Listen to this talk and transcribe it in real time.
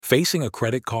Facing a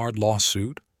credit card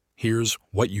lawsuit? Here's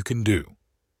what you can do.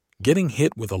 Getting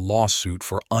hit with a lawsuit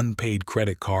for unpaid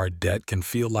credit card debt can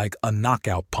feel like a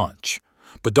knockout punch,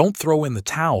 but don't throw in the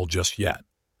towel just yet.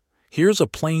 Here's a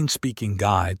plain-speaking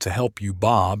guide to help you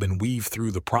bob and weave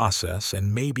through the process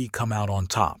and maybe come out on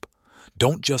top.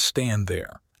 Don't just stand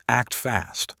there. Act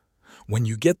fast. When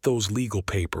you get those legal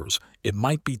papers, it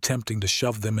might be tempting to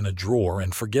shove them in a drawer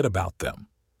and forget about them.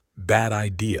 Bad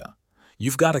idea.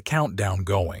 You've got a countdown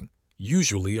going,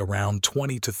 usually around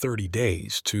 20 to 30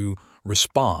 days, to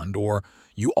respond or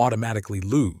you automatically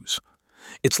lose.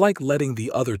 It's like letting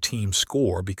the other team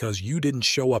score because you didn't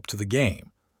show up to the game.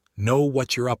 Know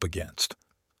what you're up against.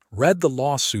 Read the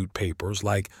lawsuit papers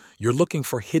like you're looking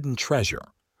for hidden treasure.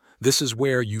 This is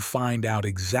where you find out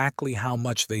exactly how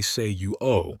much they say you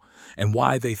owe and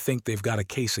why they think they've got a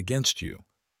case against you.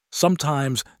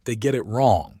 Sometimes they get it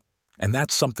wrong, and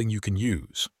that's something you can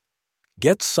use.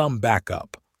 Get some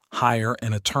backup. Hire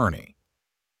an attorney.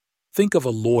 Think of a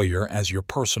lawyer as your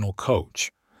personal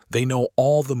coach. They know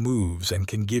all the moves and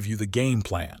can give you the game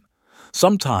plan.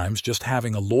 Sometimes just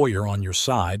having a lawyer on your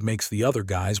side makes the other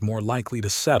guys more likely to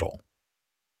settle.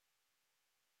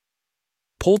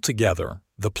 Pull together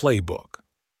the playbook.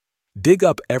 Dig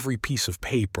up every piece of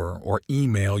paper or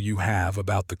email you have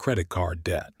about the credit card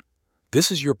debt.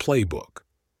 This is your playbook.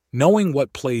 Knowing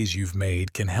what plays you've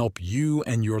made can help you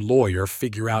and your lawyer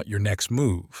figure out your next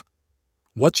move.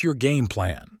 What's your game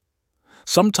plan?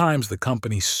 Sometimes the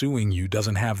company suing you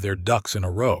doesn't have their ducks in a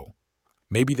row.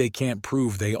 Maybe they can't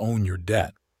prove they own your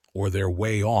debt, or they're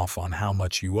way off on how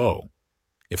much you owe.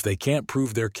 If they can't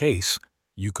prove their case,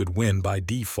 you could win by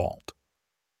default.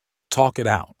 Talk it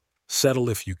out. Settle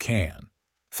if you can.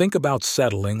 Think about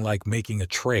settling like making a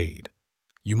trade.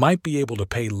 You might be able to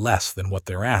pay less than what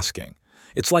they're asking.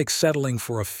 It's like settling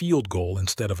for a field goal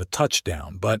instead of a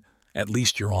touchdown, but at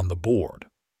least you're on the board.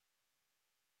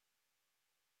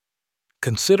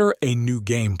 Consider a new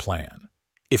game plan.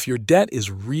 If your debt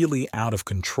is really out of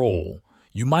control,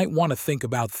 you might want to think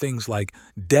about things like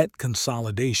debt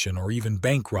consolidation or even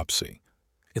bankruptcy.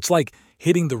 It's like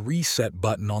hitting the reset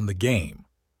button on the game.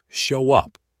 Show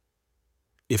up.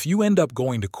 If you end up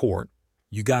going to court,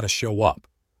 you got to show up.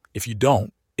 If you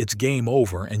don't, it's game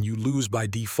over and you lose by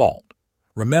default.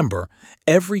 Remember,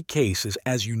 every case is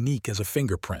as unique as a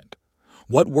fingerprint.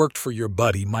 What worked for your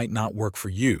buddy might not work for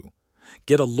you.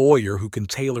 Get a lawyer who can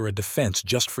tailor a defense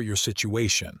just for your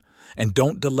situation. And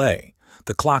don't delay.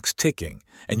 The clock's ticking,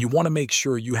 and you want to make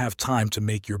sure you have time to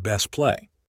make your best play.